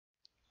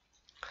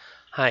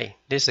Hi,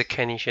 this is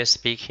Kan-Lin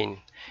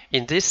speaking.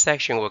 In this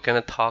section, we're going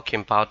to talk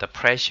about the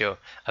pressure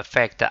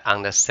effect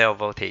on the cell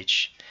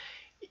voltage.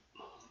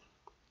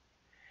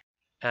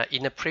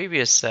 In the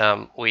previous,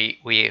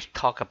 we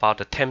talked about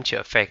the temperature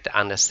effect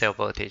on the cell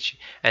voltage.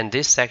 And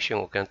this section,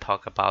 we're going to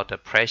talk about the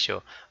pressure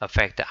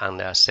effect on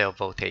the cell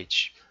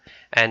voltage.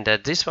 And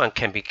this one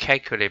can be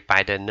calculated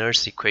by the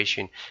Nernst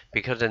equation,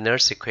 because the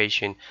Nernst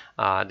equation,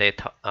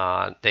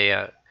 they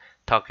are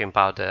talking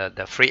about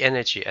the free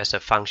energy as a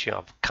function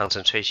of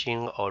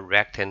concentration or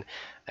reactant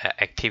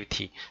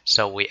activity.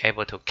 So we're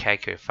able to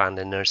calculate from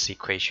the Nernst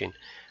equation,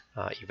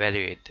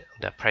 evaluate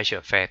the pressure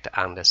effect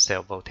on the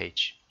cell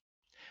voltage.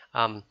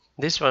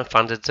 This one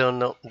from the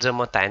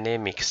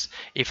thermodynamics,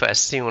 if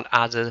assume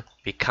other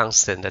be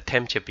constant, the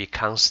temperature be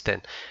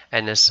constant,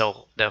 and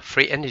so the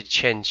free energy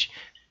change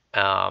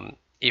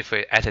if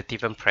at a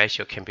different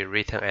pressure can be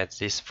written as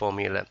this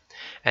formula.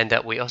 And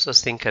we also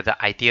think of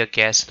the ideal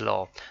gas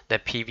law, the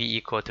PV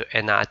equal to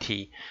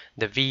nRT.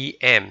 The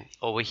Vm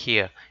over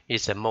here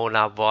is the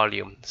molar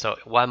volume, so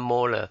 1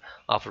 molar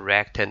of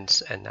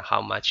reactants and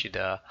how much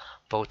the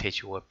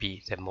voltage will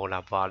be, the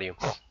molar volume.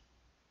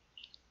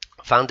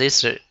 From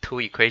these two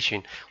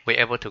equations, we're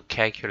able to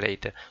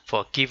calculate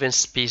for a given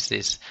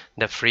species,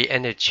 the free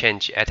energy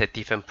change at a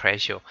different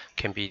pressure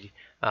can be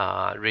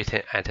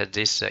written at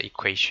this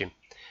equation.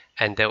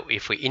 And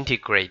if we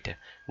integrate,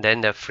 then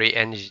the free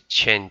energy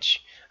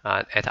change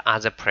at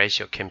other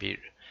pressure can be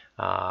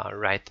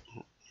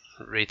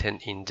written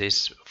in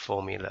this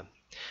formula.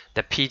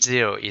 The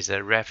P0 is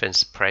a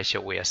reference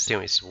pressure. We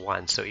assume is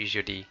 1, so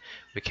usually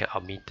we can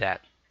omit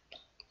that.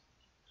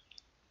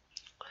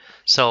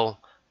 So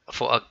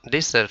for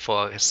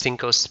for a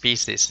single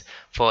species,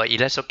 for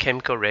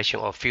electrochemical reaction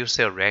or fuel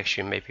cell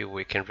reaction, maybe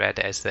we can write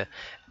it as the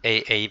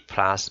AA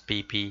plus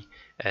BB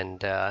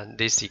and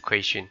this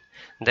equation.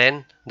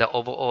 Then the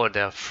overall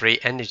free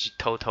energy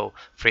total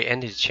free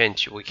energy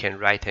change we can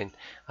write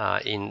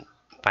in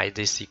by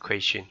this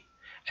equation,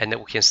 and then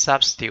we can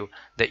substitute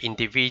the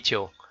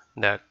individual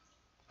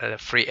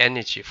free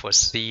energy for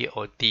C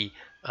or D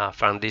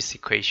from this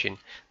equation.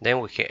 Then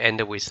we can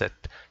end with the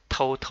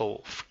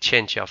total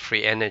change of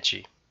free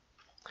energy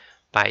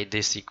by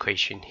this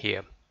equation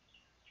here.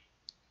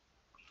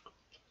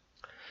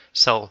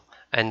 So,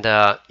 and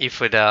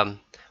if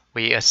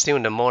we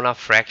assume the molar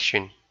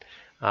fraction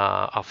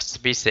of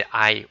species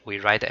I, we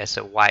write as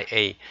a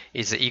YA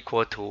is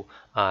equal to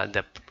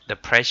the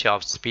pressure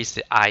of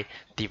species I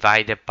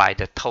divided by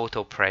the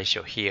total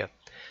pressure here.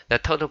 The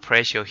total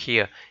pressure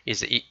here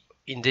is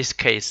in this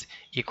case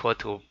equal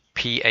to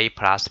PA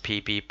plus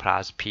PB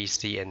plus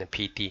PC and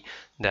PD,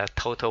 the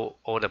total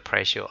order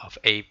pressure of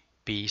A,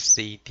 B,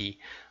 C, D,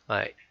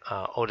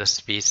 all the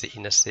species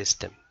in the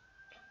system.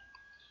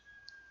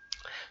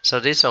 So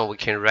this one we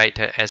can write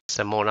as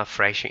a molar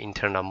fraction,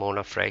 internal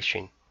molar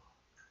fraction.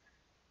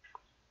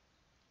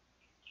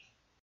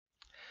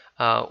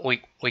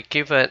 We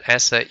give it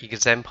as an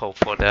example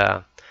for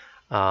the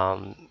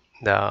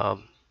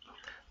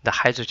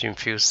hydrogen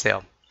fuel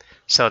cell.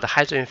 So the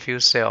hydrogen fuel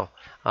cell,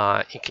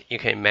 you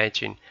can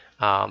imagine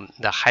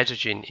the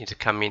hydrogen is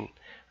coming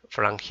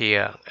from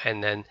here,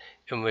 and then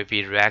it will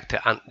be reacted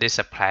on this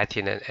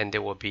platinum, and they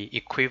will be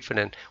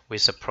equivalent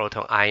with the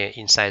proton ion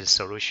inside the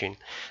solution.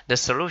 The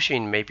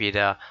solution may be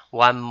the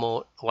 1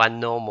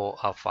 normal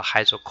of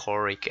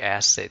hydrochloric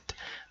acid.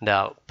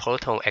 The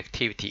proton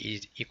activity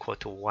is equal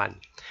to 1,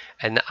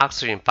 and the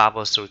oxygen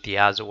bubbles through the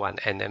other one,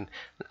 and then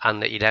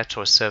on the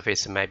electrode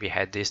surface maybe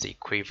had this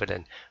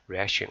equivalent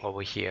reaction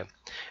over here.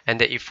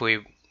 And if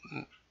we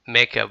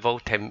make a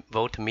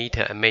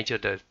voltmeter and measure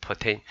the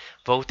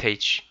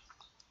voltage,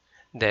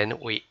 then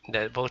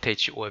the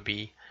voltage will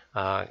be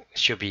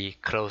should be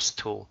close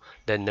to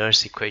the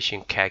Nernst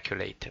equation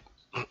calculated.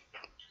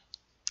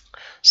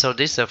 So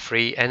this is a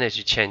free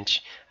energy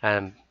change,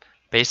 and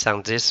based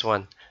on this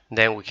one,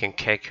 then we can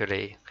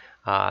calculate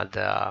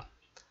the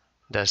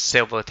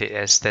cell voltage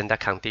at standard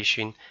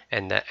condition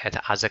and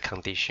at other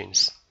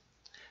conditions.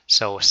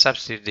 So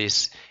substitute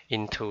this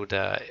into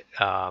the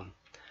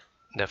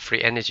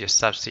free energy,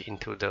 substitute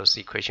into those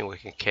equations, we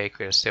can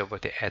calculate cell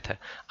voltage at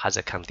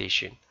other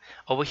condition.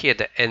 Over here,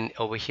 the N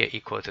over here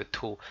equal to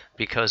 2,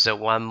 because the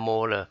 1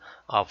 molar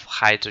of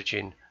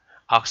hydrogen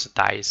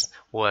oxidized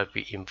will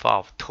be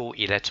involved 2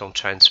 electron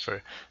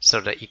transfer.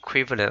 So the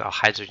equivalent of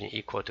hydrogen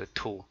equal to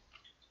 2.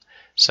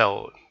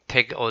 So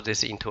take all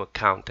this into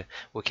account,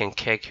 we can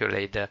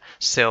calculate the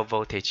cell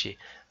voltage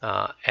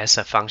as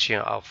a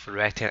function of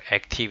reactant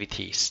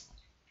activities.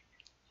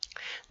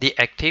 The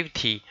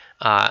activity,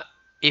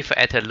 if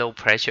at a low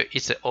pressure,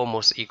 is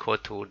almost equal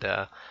to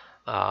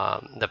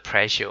the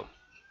pressure,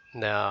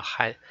 the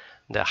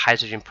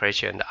hydrogen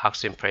pressure and the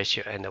oxygen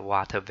pressure and the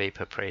water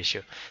vapor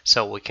pressure.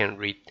 So we can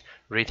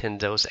written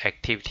those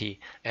activity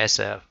as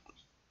a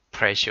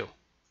pressure.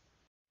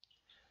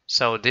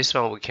 So this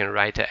one we can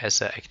write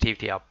as an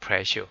activity of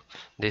pressure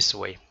this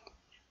way.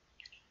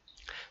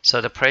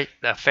 So the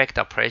effect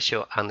of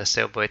pressure on the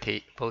cell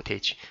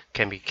voltage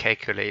can be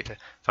calculated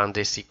from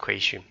this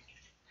equation.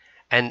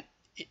 And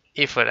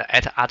if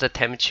at other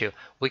temperature,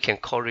 we can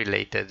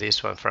correlate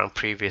this one from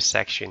previous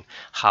section,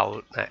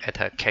 how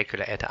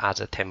calculate at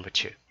other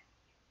temperature.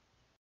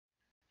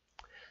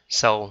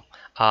 So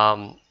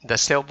the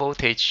cell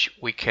voltage,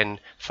 we can,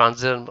 from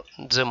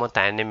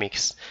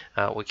thermodynamics,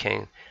 we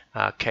can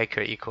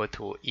calculate equal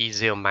to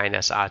E0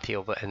 minus RT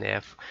over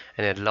NF,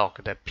 and then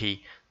log the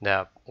P,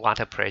 the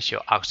water pressure,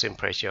 oxygen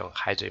pressure,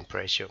 hydrogen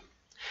pressure.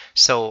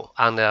 So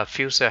on the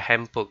fuel cell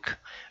handbook,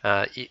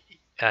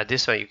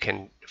 this one you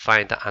can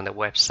find on the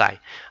website.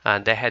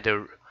 They had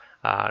to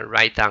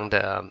write down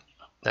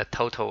the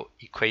total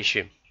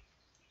equation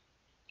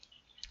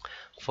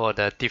for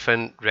the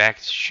different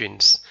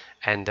reactions,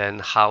 and then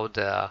how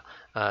the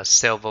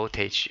cell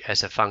voltage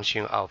as a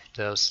function of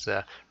those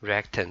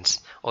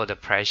reactants or the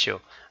pressure.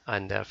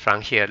 And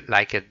from here,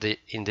 like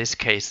in this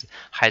case,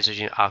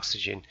 hydrogen,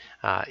 oxygen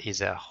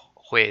is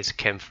where it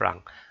came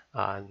from.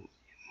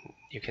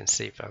 You can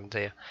see from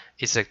there,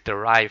 it's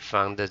derived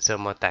from the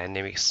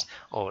thermodynamics,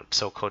 or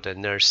so-called the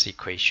Nernst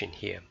equation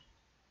here.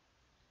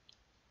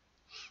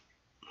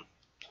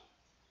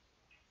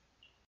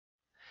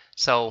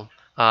 So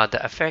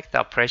the effect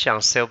of pressure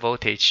on cell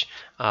voltage,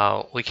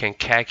 we can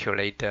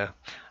calculate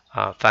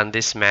from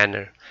this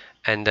manner.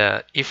 And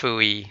if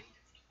we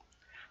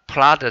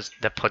plot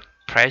the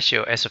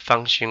pressure as a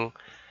function,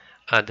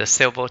 the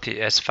cell voltage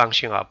as a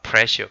function of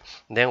pressure,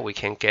 then we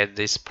can get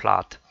this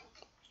plot.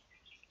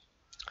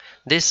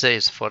 This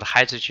is for the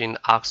hydrogen,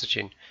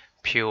 oxygen,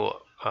 pure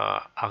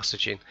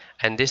oxygen,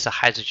 and this is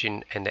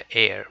hydrogen and the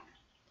air.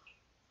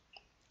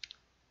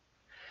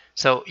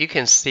 So you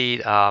can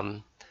see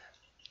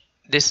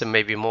this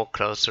may be more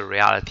close to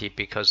reality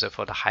because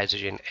for the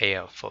hydrogen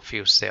air for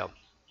fuel cell.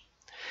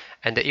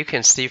 And you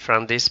can see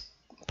from this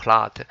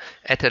plot,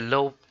 at a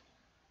low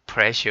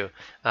pressure,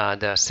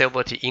 the cell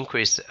voltage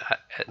increase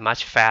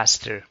much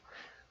faster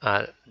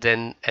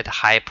than at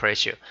high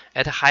pressure.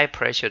 At high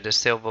pressure, the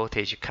cell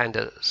voltage kind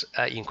of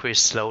increase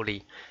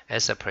slowly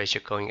as the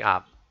pressure going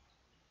up.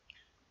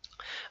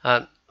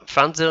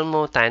 From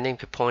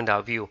thermodynamic point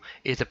of view,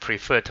 it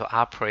preferred to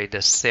operate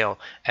the cell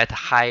at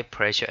high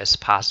pressure as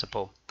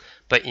possible.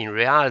 But in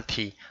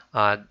reality,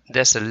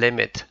 there's a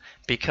limit,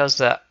 because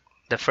the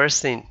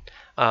first thing,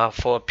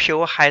 for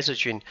pure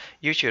hydrogen,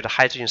 usually the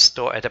hydrogen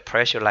stored at a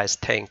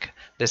pressurized tank.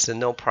 There's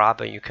no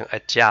problem. You can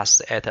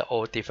adjust at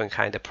all different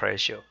kind of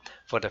pressure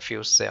for the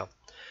fuel cell.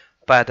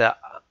 But the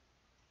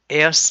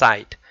air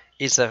side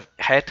is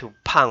had to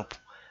pump,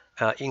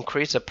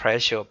 increase the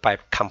pressure by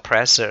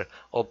compressor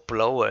or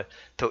blower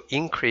to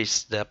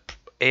increase the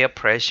air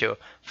pressure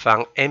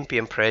from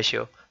ambient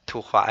pressure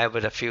to whatever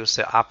the fuel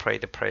cell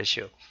operator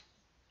pressure.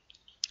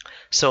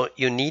 So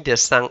you need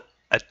some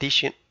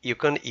addition. You're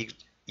going to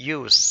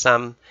use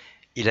some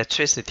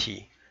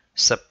electricity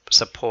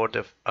support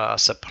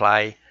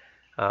supply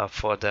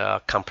for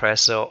the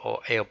compressor or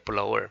air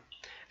blower,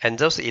 and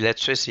those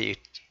electricity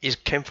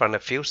came from the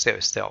fuel cell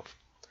itself.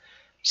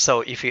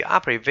 So if you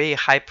operate very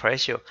high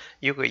pressure,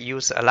 you could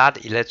use a lot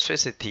of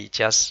electricity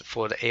just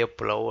for the air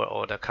blower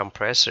or the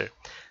compressor.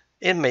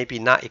 It may be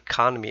not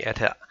economy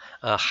at a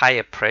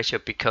higher pressure,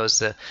 because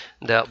the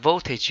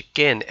voltage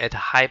gain at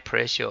high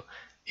pressure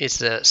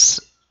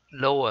is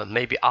lower,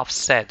 maybe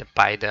offset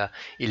by the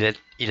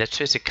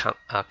electricity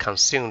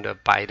consumed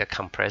by the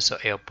compressor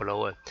air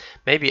blower.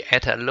 Maybe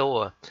at a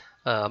lower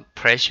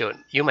pressure,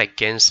 you might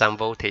gain some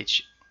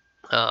voltage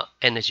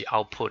energy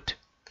output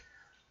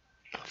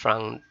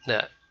from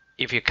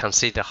if you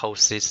consider the whole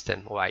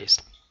system wise.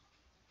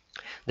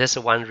 That's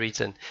one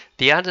reason.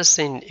 The other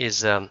thing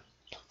is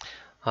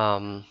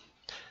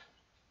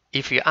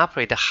if you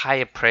operate a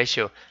higher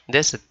pressure,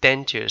 there's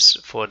dangers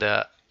for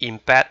the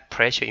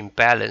pressure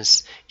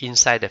imbalance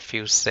inside the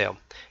fuel cell,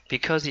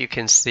 because you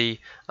can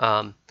see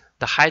the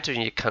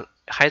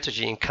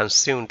hydrogen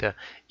consumed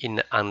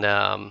on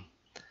the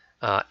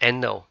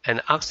anode,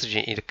 and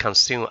oxygen is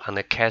consumed on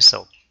the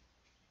cathode,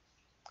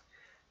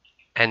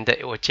 and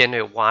it will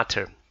generate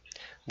water.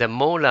 The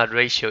molar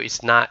ratio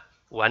is not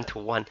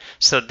 1:1,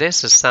 so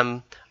there's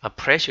some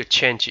pressure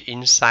change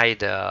inside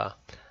the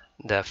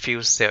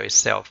fuel cell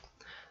itself.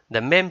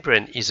 The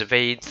membrane is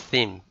very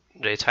thin.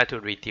 They try to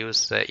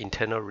reduce the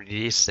internal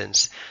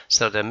resistance,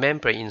 so the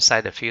membrane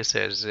inside the fuel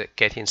cell is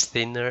getting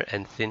thinner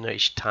and thinner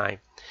each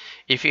time.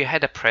 If you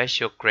had a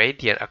pressure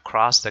gradient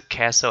across the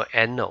cathode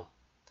anode,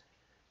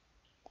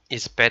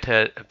 it's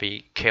better to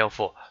be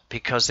careful,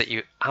 because if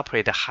you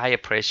operate a higher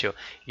pressure,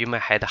 you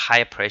might have a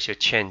higher pressure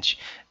change.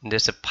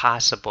 There's a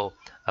possible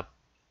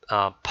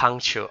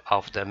puncture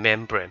of the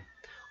membrane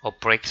or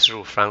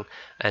breakthrough from,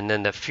 and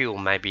then the fuel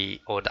might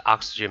be, or the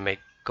oxygen may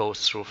go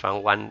through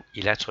from one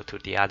electrode to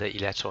the other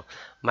electrode.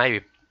 Might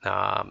be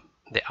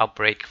the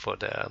outbreak for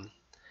the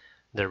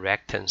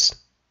reactants.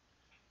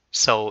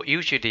 So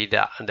usually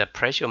the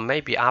pressure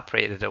may be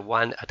operated at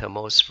 1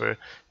 atmosphere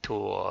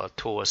to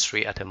 2 or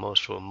 3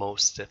 atmosphere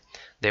most.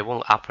 They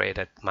won't operate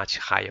at much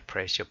higher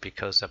pressure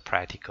because of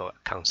practical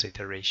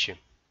consideration.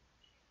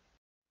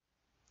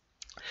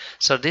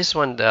 So this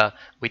one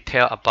we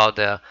tell about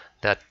the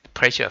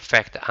pressure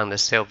effect on the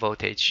cell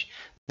voltage.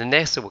 The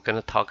next we're going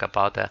to talk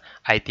about the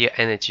ideal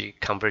energy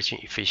conversion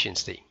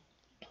efficiency.